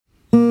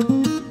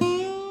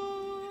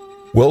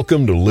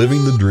Welcome to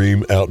Living the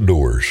Dream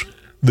Outdoors,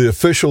 the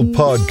official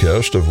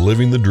podcast of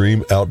Living the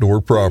Dream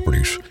Outdoor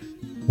Properties.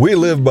 We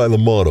live by the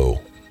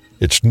motto,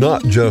 it's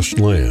not just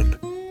land,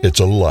 it's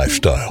a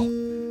lifestyle.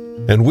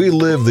 And we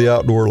live the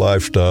outdoor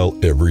lifestyle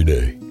every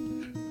day.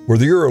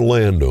 Whether you're a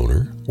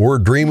landowner or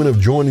dreaming of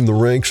joining the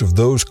ranks of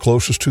those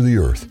closest to the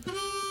earth,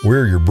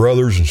 we're your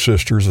brothers and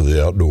sisters of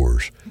the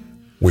outdoors.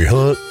 We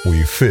hunt,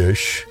 we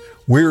fish,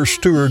 we're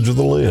stewards of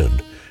the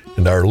land.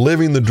 And our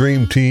Living the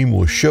Dream team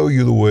will show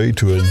you the way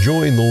to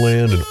enjoying the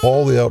land and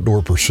all the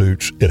outdoor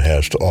pursuits it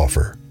has to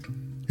offer.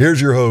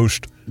 Here's your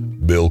host,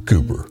 Bill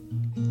Cooper.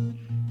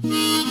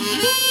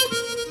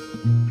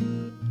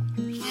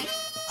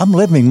 I'm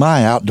living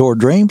my outdoor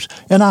dreams,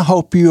 and I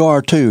hope you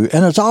are too.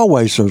 And as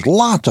always, there's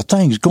lots of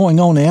things going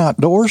on in the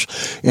outdoors,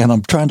 and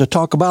I'm trying to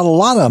talk about a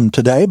lot of them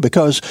today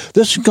because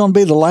this is going to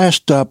be the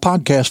last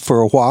podcast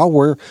for a while.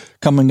 We're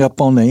coming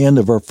up on the end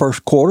of our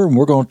first quarter, and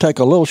we're going to take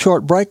a little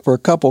short break for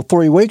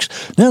 3 weeks.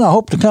 Then I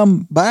hope to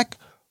come back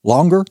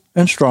longer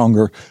and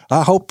stronger.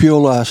 I hope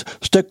you'll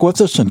stick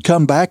with us and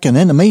come back. And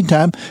in the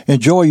meantime,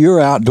 enjoy your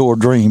outdoor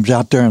dreams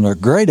out there in the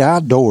great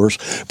outdoors.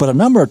 But a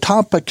number of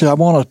topics I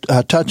want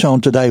to touch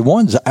on today.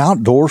 One's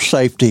outdoor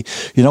safety.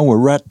 You know, we're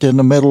right in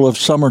the middle of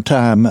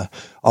summertime.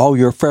 All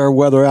your fair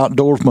weather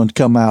outdoorsmen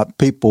come out.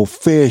 People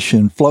fish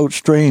and float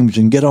streams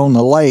and get on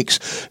the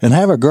lakes and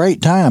have a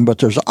great time. But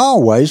there's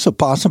always the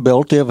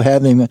possibility of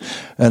having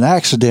an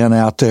accident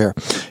out there.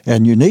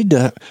 And you need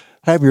to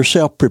have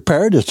yourself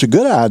prepared. It's a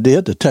good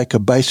idea to take a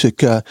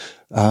basic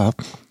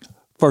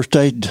first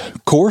aid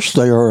course.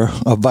 They are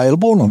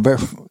available in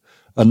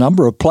a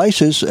number of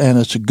places, and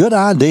it's a good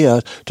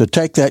idea to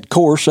take that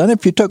course. And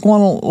if you took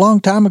one a long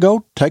time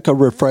ago, take a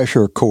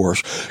refresher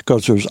course,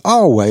 because there's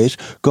always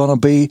going to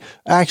be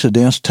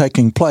accidents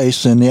taking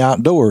place in the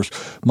outdoors.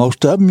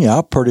 Most of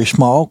them, pretty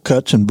small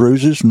cuts and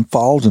bruises and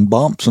falls and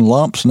bumps and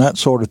lumps and that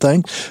sort of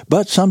thing.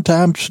 But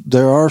sometimes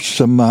there are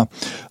some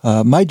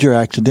major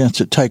accidents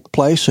that take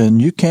place,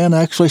 and you can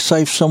actually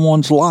save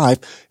someone's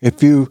life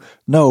if you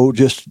know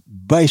just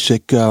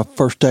basic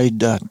first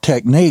aid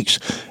techniques.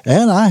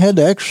 And I had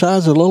to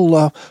exercise a little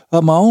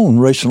of my own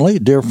recently. A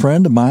dear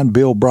friend of mine,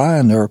 Bill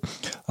Bryan, their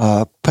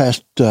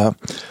past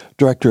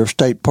director of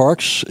state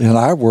parks, and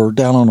I were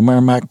down on the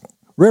Merrimack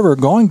River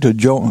going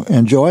to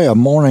enjoy a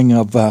morning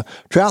of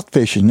trout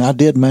fishing. I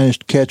did manage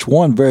to catch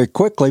one very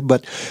quickly,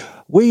 but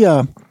we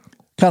kind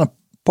of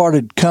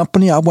parted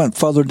company. I went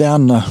further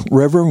down the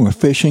river and we're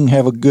fishing,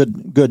 have a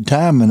good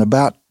time. And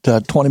about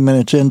 20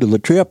 minutes into the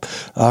trip,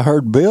 I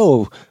heard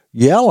Bill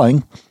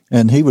yelling,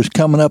 and he was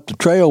coming up the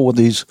trail with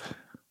his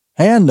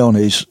hand on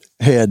his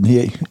head. And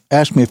he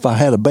asked me if I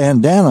had a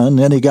bandana, and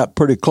then he got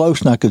pretty close,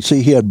 and I could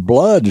see he had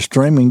blood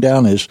streaming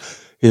down his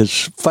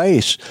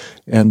face.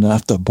 And I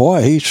thought,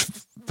 boy, he's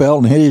fell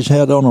and hit his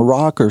head on a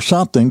rock or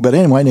something. But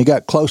anyway, when he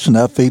got close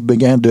enough, he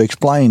began to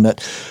explain that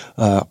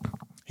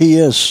he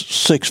is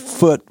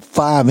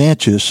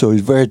 6'5", so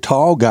he's a very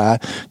tall guy.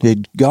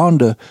 He'd gone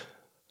to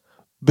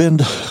been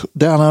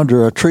down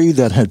under a tree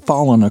that had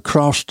fallen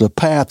across the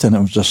path, and it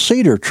was a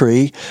cedar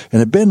tree, and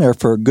had been there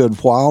for a good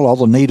while. All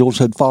the needles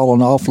had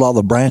fallen off, a lot of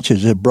the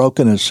branches had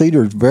broken, and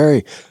cedar is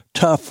very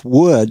tough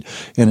wood,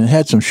 and it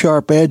had some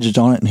sharp edges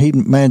on it, and he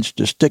managed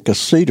to stick a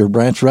cedar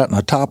branch right on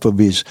the top of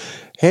his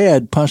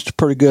head, punched a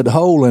pretty good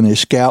hole in his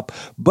scalp,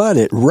 but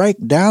it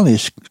raked down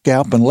his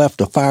scalp and left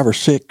a 5 or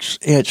 6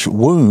 inch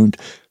wound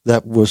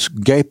that was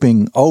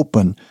gaping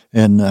open.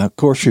 And, of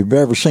course, if you've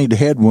ever seen the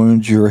head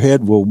wounds, your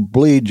head will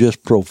bleed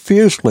just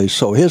profusely.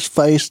 So his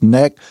face,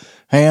 neck,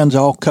 hands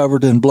all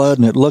covered in blood,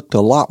 and it looked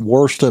a lot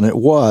worse than it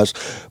was.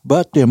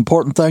 But the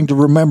important thing to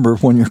remember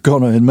when you're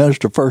going to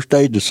administer first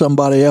aid to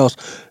somebody else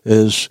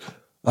is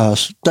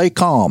stay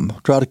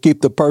calm. Try to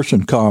keep the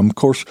person calm. Of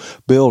course,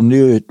 Bill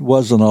knew it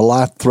wasn't a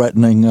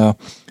life-threatening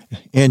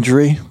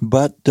injury,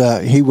 but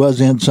he was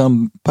in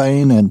some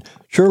pain and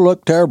sure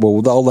looked terrible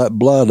with all that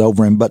blood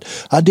over him. But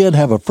I did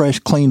have a fresh,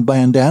 clean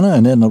bandana,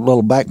 and in a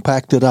little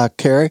backpack that I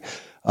carry,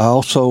 I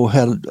also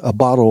had a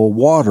bottle of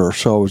water,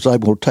 so I was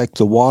able to take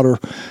the water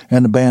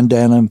and the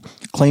bandana,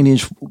 clean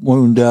his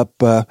wound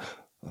up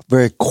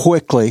very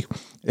quickly,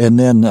 and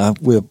then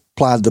we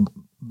applied the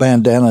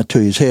bandana to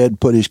his head,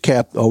 put his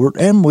cap over it,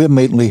 and we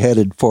immediately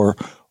headed for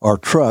our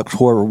trucks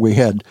where we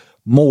had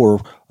more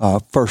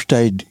first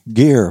aid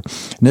gear.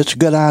 And it's a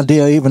good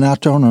idea, even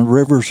out there on the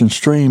rivers and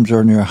streams or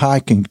when you're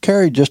hiking,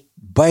 carry just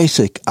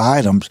basic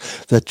items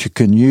that you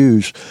can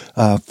use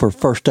for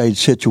first aid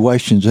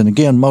situations. And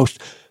again,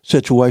 most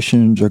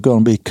situations are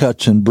going to be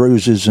cuts and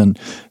bruises and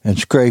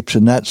scrapes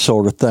and that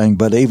sort of thing.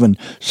 But even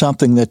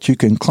something that you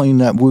can clean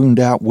that wound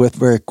out with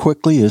very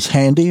quickly is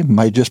handy. It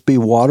may just be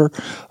water.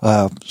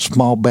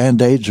 Small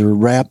Band-Aids or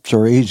wraps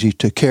are easy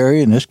to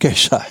carry. In this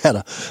case, I had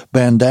a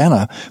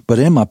bandana. But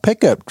in my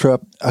pickup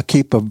truck, I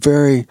keep a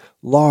very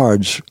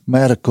large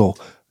medical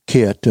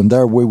kit. And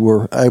there we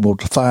were able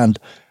to find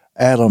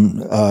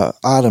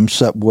items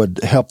that would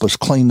help us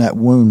clean that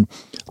wound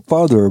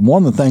further.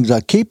 One of the things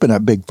I keep in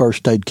that big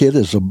first aid kit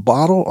is a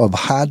bottle of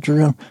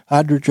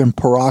hydrogen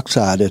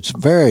peroxide. It's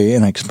very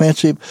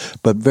inexpensive,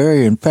 but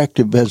very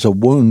effective as a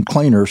wound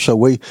cleaner. So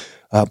we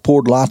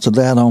poured lots of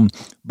that on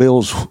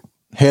Bill's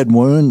head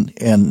wound,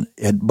 and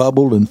it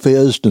bubbled and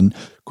fizzed, and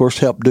of course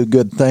helped do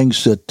good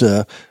things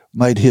that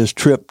made his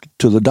trip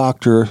to the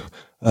doctor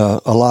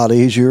a lot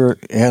easier.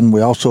 And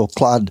we also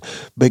applied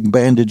big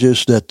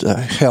bandages that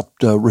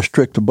helped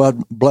restrict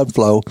the blood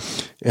flow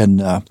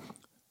and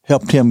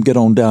helped him get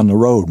on down the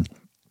road.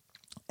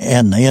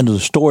 And the end of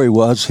the story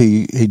was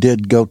he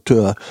did go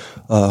to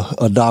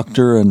a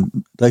doctor,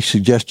 and they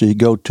suggested he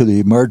go to the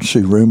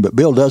emergency room. But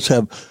Bill does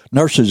have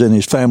nurses in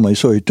his family,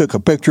 so he took a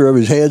picture of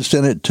his head,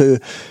 sent it to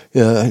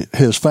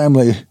his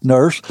family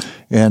nurse,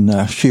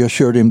 and she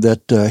assured him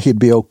that he'd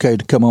be okay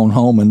to come on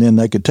home, and then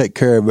they could take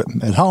care of it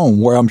at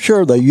home, where I'm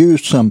sure they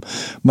used some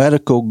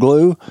medical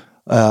glue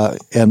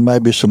and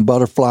maybe some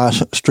butterfly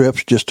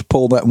strips just to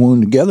pull that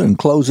wound together and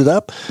close it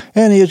up,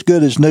 and he's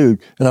good as new.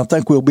 And I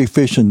think we'll be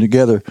fishing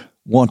together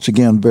once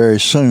again very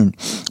soon.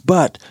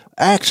 But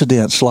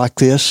accidents like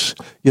this,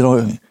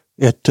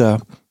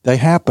 they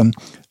happen,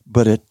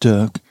 but it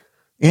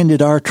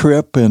ended our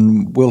trip,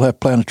 and we'll have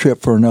planned a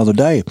trip for another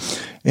day.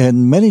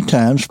 And many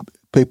times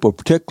people,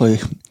 particularly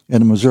in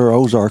the Missouri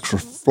Ozarks, are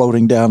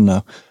floating down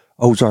the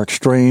Ozark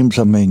streams.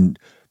 I mean,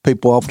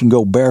 people often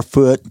go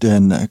barefoot,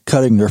 and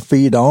cutting their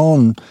feet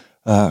on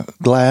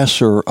glass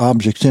or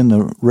objects in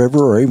the river,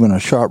 or even a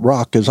sharp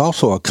rock, is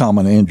also a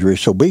common injury.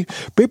 So be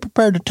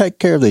prepared to take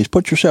care of these.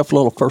 Put yourself a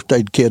little first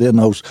aid kit in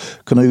those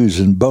canoes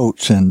and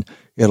boats, and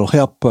it'll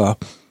help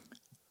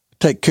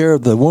take care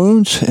of the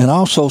wounds, and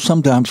also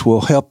sometimes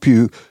will help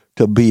you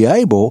to be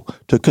able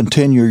to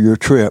continue your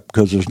trip,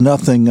 because there's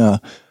nothing,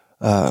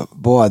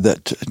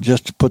 that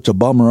just puts a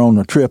bummer on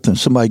the trip than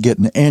somebody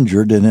getting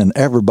injured, and then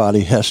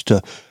everybody has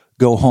to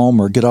go home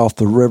or get off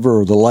the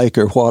river or the lake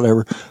or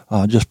whatever,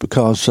 just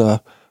because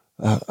of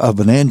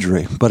an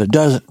injury. But it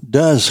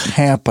does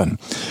happen.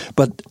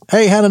 But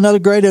hey, had another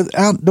great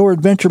outdoor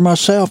adventure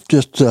myself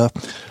just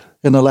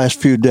in the last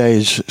few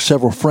days.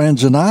 Several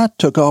friends and I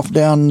took off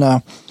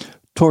down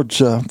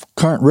towards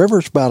Current River.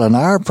 It's about an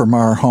hour from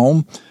our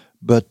home,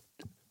 but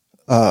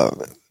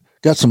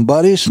got some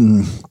buddies,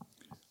 and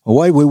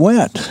away we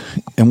went.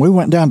 And we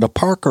went down to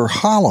Parker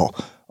Hollow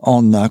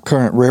on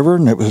Current River,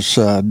 and it was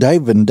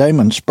Dave and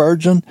Damon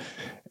Spurgeon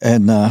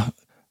and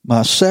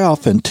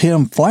myself and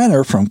Tim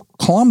Flanner from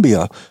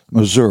Columbia,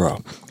 Missouri.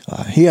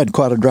 He had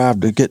quite a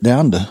drive to get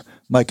down to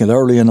make it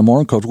early in the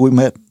morning, because we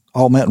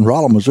all met in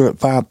Rolla, Missouri at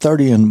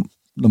 5:30 in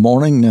the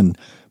morning, and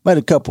made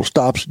a couple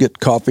stops to get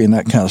coffee and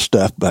that kind of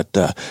stuff. But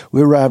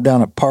we arrived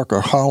down at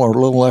Parker Hollow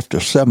a little after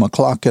 7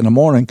 o'clock in the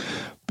morning.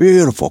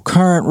 Beautiful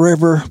Current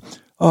River.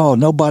 Oh,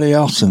 nobody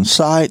else in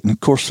sight. And, of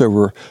course,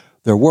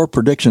 there were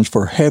predictions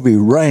for heavy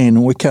rain,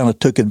 and we kind of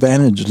took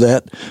advantage of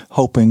that,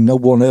 hoping no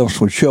one else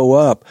would show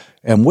up.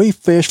 And we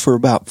fished for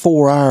about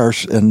 4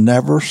 hours and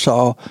never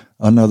saw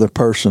another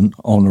person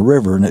on the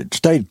river. And it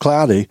stayed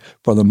cloudy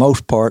for the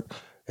most part.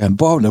 And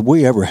boy, did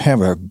we ever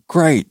have a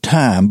great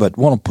time. But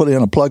want to put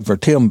in a plug for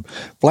Tim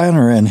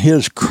Flanner and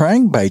his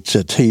crankbaits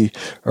that he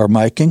are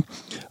making.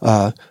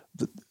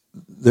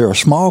 They're a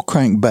small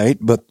crankbait,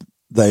 but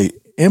they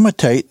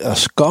imitate a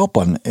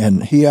sculpin,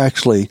 and he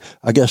actually,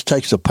 I guess,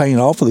 takes the paint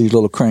off of these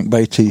little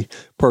crankbaits he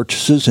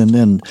purchases and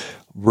then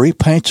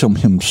repaints them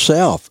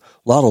himself.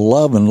 A lot of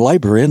love and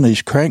labor in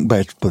these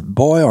crankbaits, but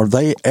boy, are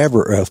they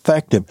ever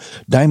effective.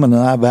 Damon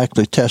and I have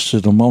actually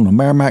tested them on the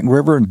Merrimack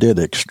River and did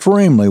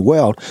extremely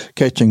well,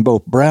 catching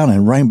both brown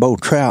and rainbow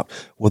trout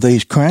with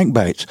these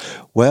crankbaits.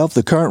 Well,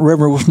 the Current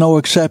River was no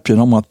exception.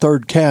 On my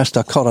third cast,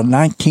 I caught a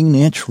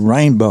 19-inch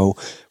rainbow.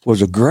 It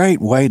was a great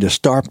way to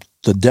start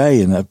the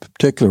day, and that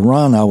particular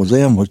run I was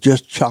in was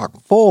just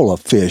chock full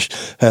of fish.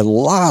 Had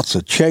lots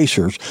of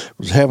chasers.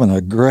 Was having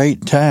a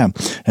great time.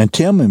 And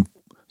Tim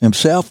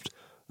himself,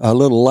 a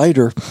little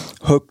later,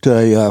 hooked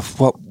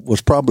what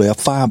was probably a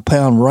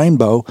 5-pound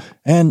rainbow,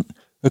 and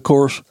of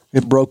course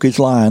it broke his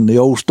line. The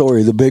old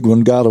story, the big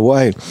one got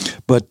away.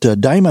 But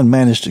Damon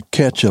managed to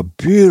catch a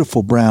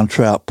beautiful brown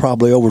trout,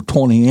 probably over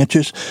 20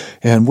 inches,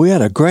 and we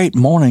had a great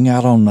morning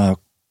out on the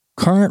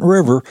Current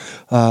River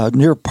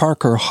near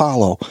Parker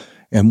Hollow.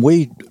 And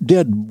we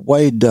did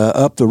wade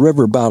up the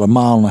river about 1.5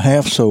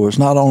 miles, so it's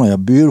not only a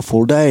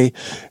beautiful day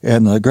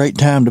and a great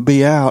time to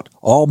be out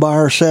all by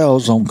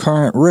ourselves on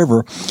Current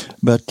River,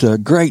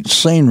 but great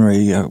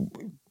scenery.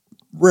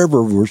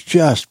 River was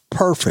just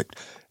perfect,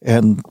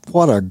 and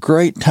what a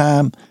great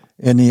time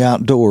in the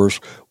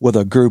outdoors with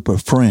a group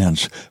of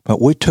friends.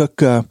 But we took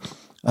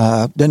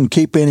didn't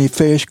keep any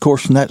fish. Of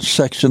course, in that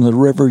section of the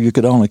river, you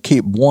could only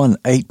keep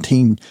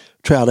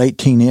trout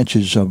 18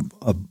 inches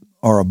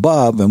or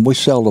above, and we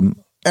seldom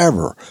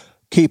ever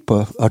keep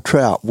a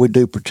trout. We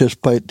do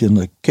participate in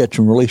the catch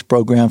and release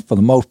programs for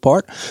the most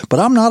part, but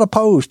I'm not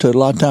opposed to it. A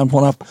lot of times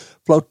when I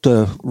float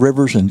the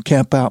rivers and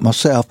camp out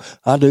myself,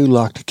 I do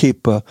like to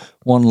keep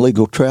one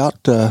legal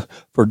trout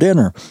for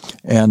dinner.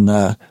 And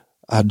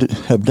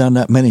have done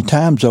that many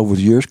times over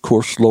the years. Of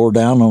course, lower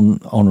down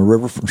on the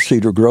river from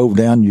Cedar Grove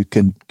down, you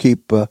can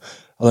keep, I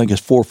think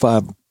it's 4 or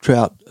 5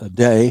 trout a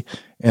day,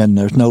 and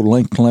there's no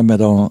length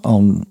limit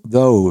on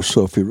those.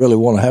 So if you really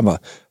want to have a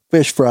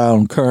fish fry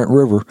on Current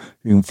River,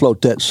 you can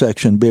float that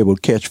section, be able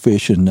to catch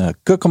fish and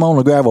cook them on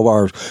the gravel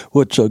bars,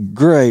 which is a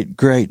great,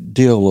 great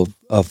deal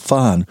of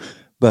fun.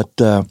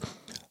 But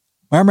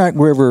Merrimack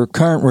River,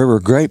 Current River,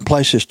 great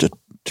places to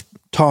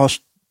toss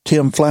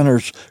Tim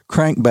Flanner's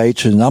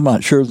crankbaits, and I'm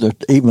not sure they're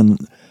even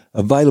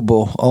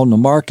available on the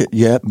market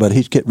yet, but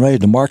he's getting ready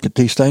to market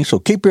these things. So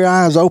keep your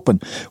eyes open.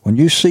 When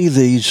you see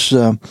these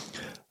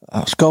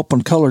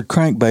sculpin colored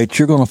crankbaits,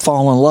 you're going to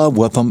fall in love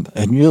with them,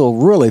 and you'll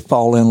really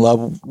fall in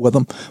love with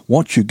them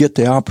once you get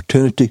the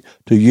opportunity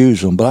to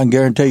use them. But I can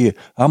guarantee you,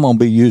 I'm going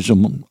to be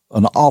using them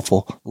an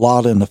awful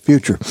lot in the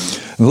future.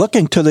 And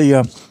looking to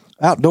the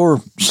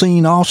outdoor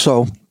scene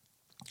also,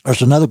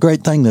 there's another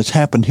great thing that's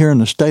happened here in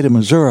the state of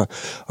Missouri.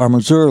 Our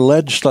Missouri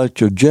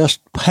legislature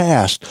just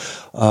passed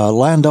a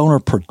landowner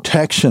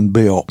protection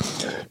bill.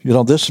 You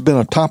know, this has been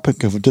a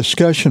topic of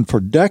discussion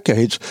for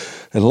decades,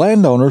 and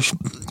landowners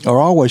are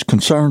always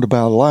concerned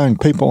about allowing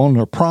people on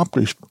their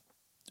properties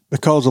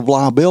because of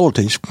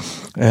liabilities.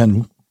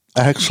 And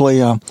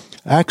actually,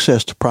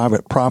 access to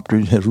private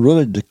property has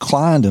really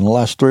declined in the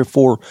last 3 or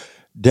 4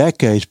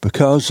 decades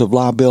because of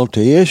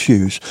liability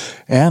issues,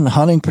 and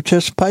hunting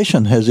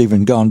participation has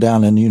even gone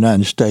down in the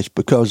United States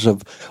because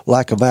of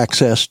lack of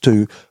access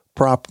to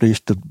properties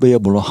to be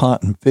able to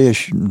hunt and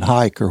fish and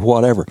hike or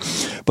whatever.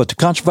 But the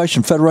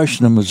Conservation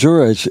Federation of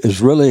Missouri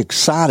is really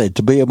excited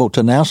to be able to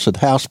announce that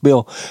House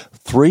Bill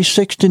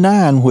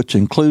 369, which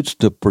includes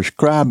the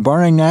Prescribed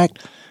Burning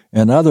Act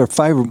and other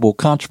favorable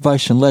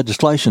conservation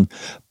legislation,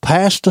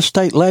 passed the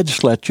state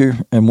legislature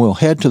and will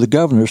head to the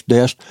governor's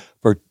desk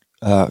for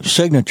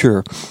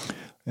signature.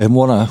 And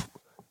want to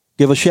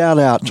give a shout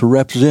out to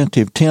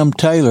Representative Tim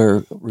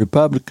Taylor,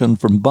 Republican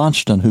from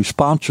Bunston, who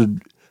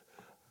sponsored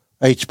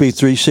HB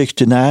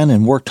 369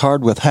 and worked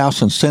hard with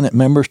House and Senate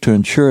members to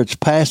ensure its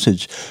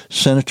passage.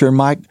 Senator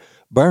Mike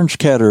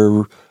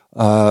Bernskatter,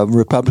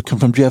 Republican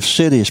from Jeff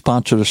City,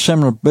 sponsored a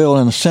similar bill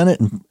in the Senate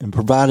and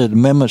provided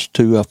amendments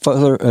to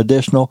further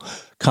additional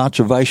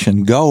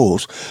conservation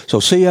goals. So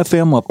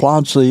CFM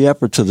applauds the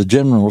efforts of the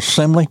General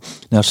Assembly.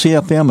 Now,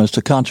 CFM is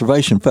the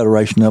Conservation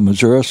Federation of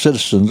Missouri, a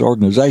citizens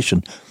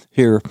organization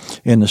here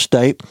in the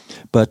state.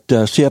 But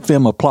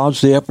CFM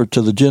applauds the efforts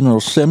of the General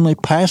Assembly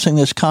passing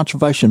this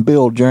conservation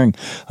bill during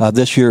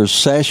this year's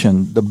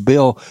session. The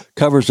bill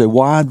covers a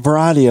wide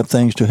variety of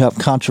things to help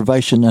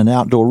conservation and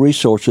outdoor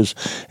resources,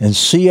 and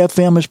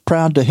CFM is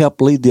proud to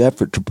help lead the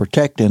effort to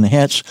protect and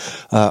enhance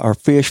our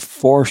fish,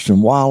 forest,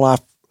 and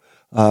wildlife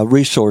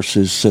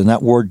resources. And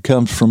that word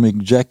comes from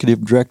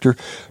Executive Director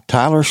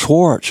Tyler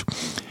Schwartz.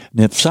 And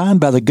if signed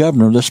by the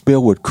governor, this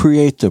bill would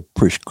create the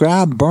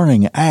Prescribed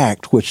Burning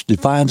Act, which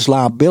defines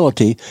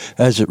liability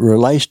as it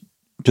relates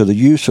to the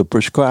use of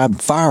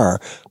prescribed fire.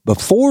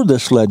 Before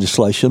this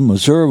legislation,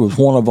 Missouri was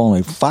one of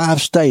only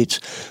 5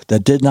 states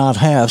that did not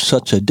have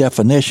such a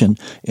definition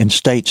in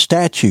state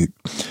statute.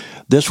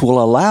 This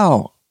will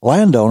allow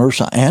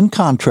landowners and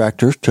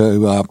contractors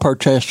to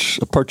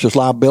purchase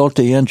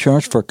liability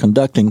insurance for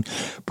conducting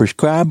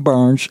prescribed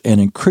burns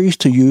and increase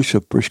the use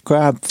of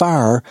prescribed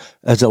fire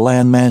as a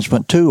land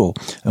management tool.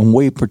 And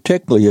we,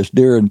 particularly as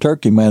deer and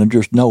turkey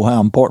managers, know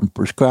how important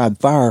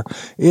prescribed fire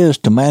is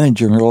to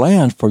managing our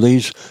lands for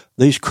these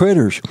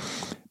critters.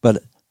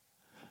 But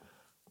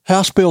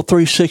House Bill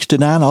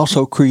 369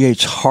 also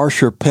creates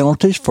harsher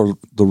penalties for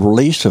the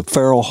release of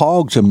feral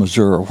hogs in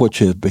Missouri, which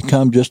has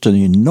become just an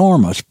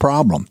enormous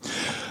problem.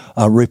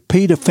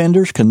 Repeat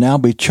offenders can now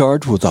be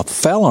charged with a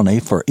felony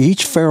for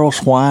each feral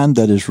swine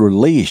that is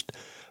released.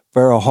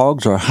 Feral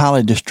hogs are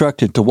highly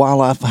destructive to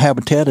wildlife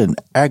habitat and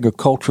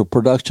agricultural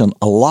production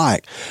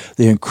alike.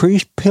 The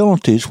increased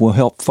penalties will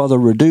help further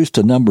reduce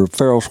the number of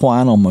feral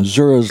swine on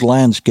Missouri's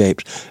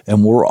landscapes,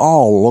 and we're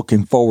all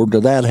looking forward to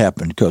that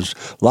happening, because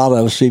a lot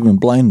of us even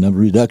blame the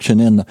reduction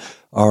in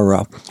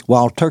our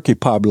wild turkey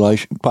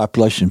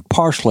population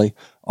partially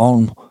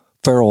on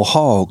feral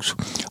hogs.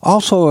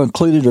 Also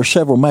included are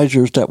several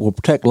measures that will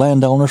protect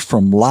landowners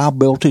from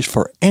liabilities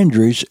for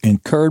injuries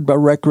incurred by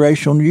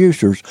recreational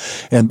users.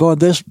 And boy,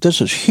 this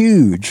is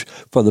huge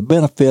for the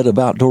benefit of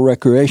outdoor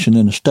recreation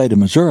in the state of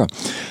Missouri.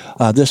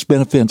 This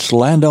benefits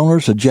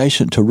landowners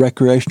adjacent to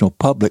recreational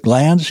public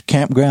lands,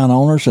 campground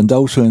owners, and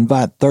those who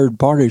invite third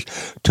parties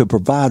to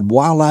provide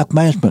wildlife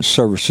management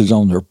services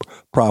on their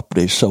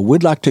properties. So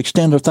we'd like to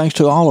extend our thanks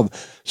to all of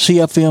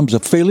CFM's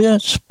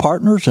affiliates,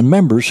 partners, and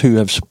members who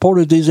have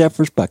supported these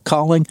efforts by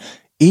calling,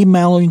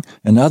 emailing,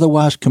 and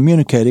otherwise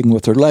communicating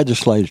with their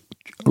legislators.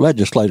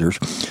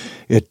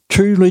 It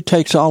truly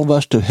takes all of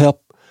us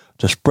to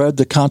to spread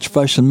the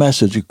conservation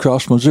message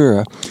across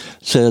Missouri,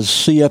 says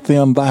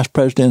CFM Vice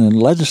President and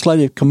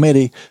Legislative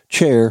Committee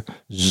Chair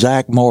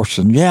Zach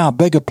Morrison. Yeah,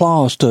 big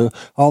applause to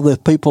all the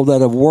people that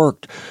have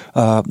worked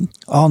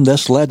on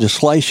this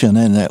legislation,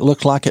 and it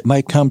looks like it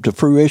may come to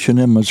fruition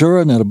in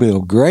Missouri, and it'll be a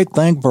great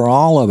thing for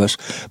all of us.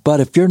 But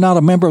if you're not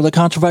a member of the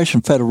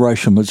Conservation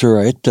Federation of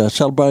Missouri, it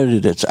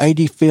celebrated its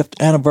 85th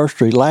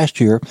anniversary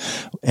last year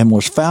and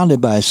was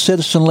founded by a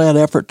citizen-led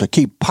effort to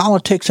keep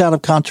politics out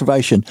of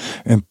conservation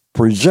and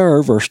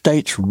preserve our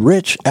state's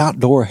rich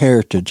outdoor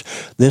heritage.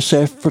 This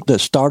effort that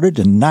started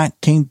in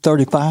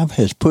 1935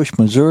 has pushed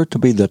Missouri to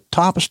be the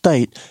top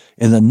state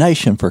in the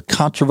nation for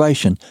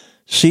conservation.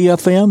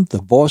 CFM,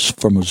 the voice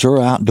for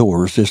Missouri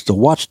Outdoors, is the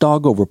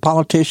watchdog over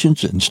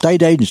politicians and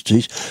state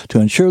agencies to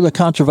ensure the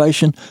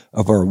conservation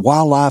of our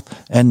wildlife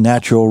and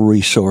natural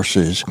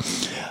resources.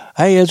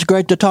 Hey, it's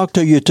great to talk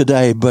to you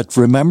today, but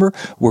remember,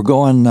 we're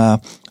going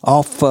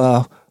off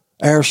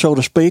air, so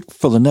to speak,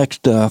 for the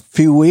next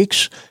few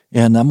weeks,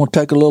 and I'm going to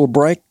take a little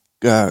break.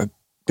 Got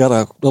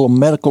a little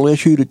medical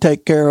issue to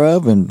take care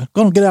of, and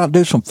going to get out and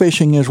do some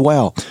fishing as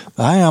well.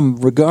 I am,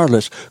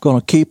 regardless, going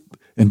to keep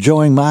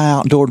enjoying my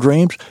outdoor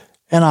dreams,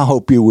 and I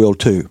hope you will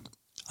too.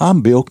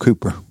 I'm Bill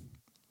Cooper.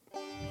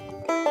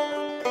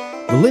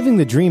 The Living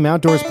the Dream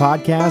Outdoors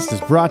podcast is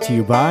brought to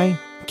you by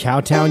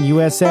Cowtown,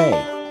 USA,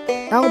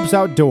 Alps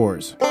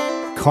Outdoors,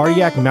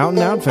 Cardiac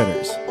Mountain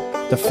Outfitters,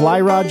 the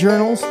Fly Rod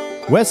Journals,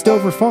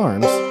 Westover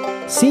Farms,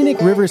 Scenic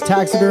Rivers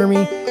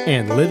Taxidermy,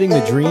 and Living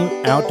the Dream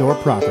Outdoor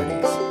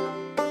Properties.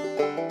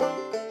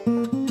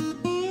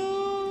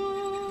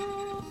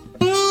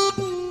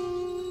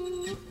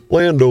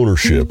 Land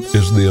ownership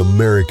is the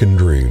American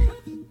dream.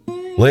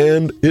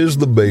 Land is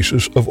the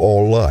basis of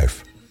all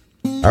life.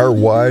 Our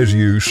wise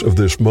use of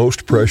this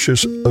most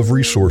precious of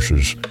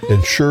resources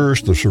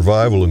ensures the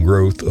survival and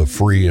growth of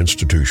free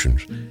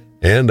institutions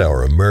and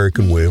our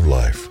American way of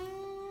life.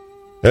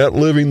 At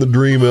Living the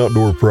Dream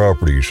Outdoor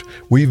Properties,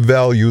 we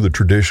value the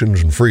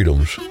traditions and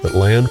freedoms that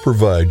land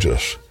provides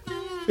us.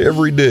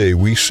 Every day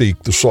we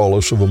seek the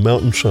solace of a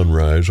mountain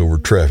sunrise over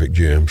traffic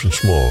jams and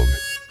smog,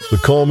 the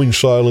calming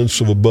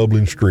silence of a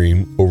bubbling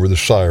stream over the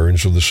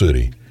sirens of the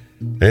city,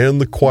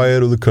 and the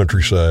quiet of the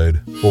countryside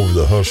over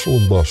the hustle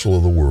and bustle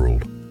of the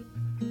world.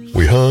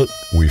 We hunt,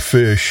 we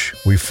fish,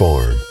 we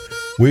farm.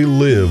 We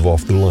live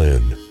off the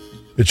land.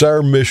 It's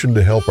our mission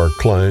to help our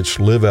clients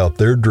live out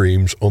their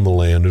dreams on the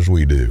land as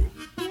we do.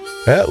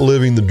 At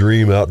Living the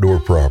Dream Outdoor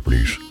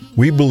Properties,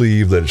 we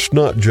believe that it's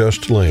not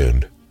just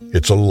land,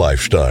 it's a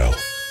lifestyle.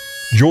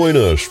 Join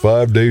us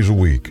 5 days a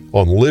week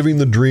on Living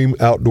the Dream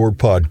Outdoor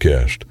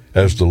Podcast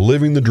as the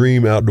Living the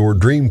Dream Outdoor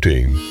Dream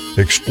Team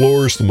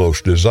explores the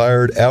most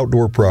desired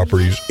outdoor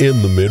properties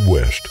in the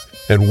Midwest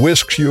and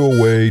whisks you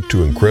away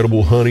to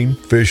incredible hunting,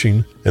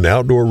 fishing, and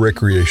outdoor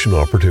recreation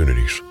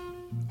opportunities.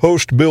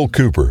 Host Bill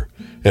Cooper,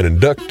 an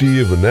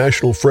inductee of the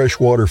National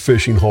Freshwater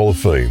Fishing Hall of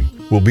Fame,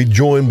 will be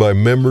joined by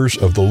members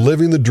of the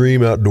Living the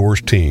Dream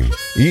Outdoors team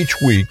each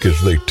week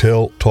as they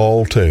tell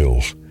tall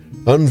tales,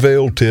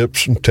 unveil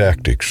tips and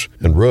tactics,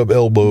 and rub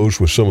elbows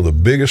with some of the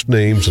biggest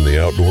names in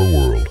the outdoor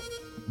world.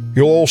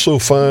 You'll also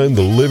find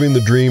the Living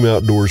the Dream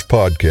Outdoors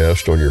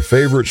podcast on your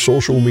favorite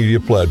social media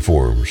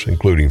platforms,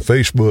 including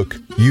Facebook,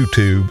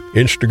 YouTube,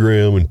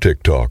 Instagram, and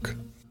TikTok.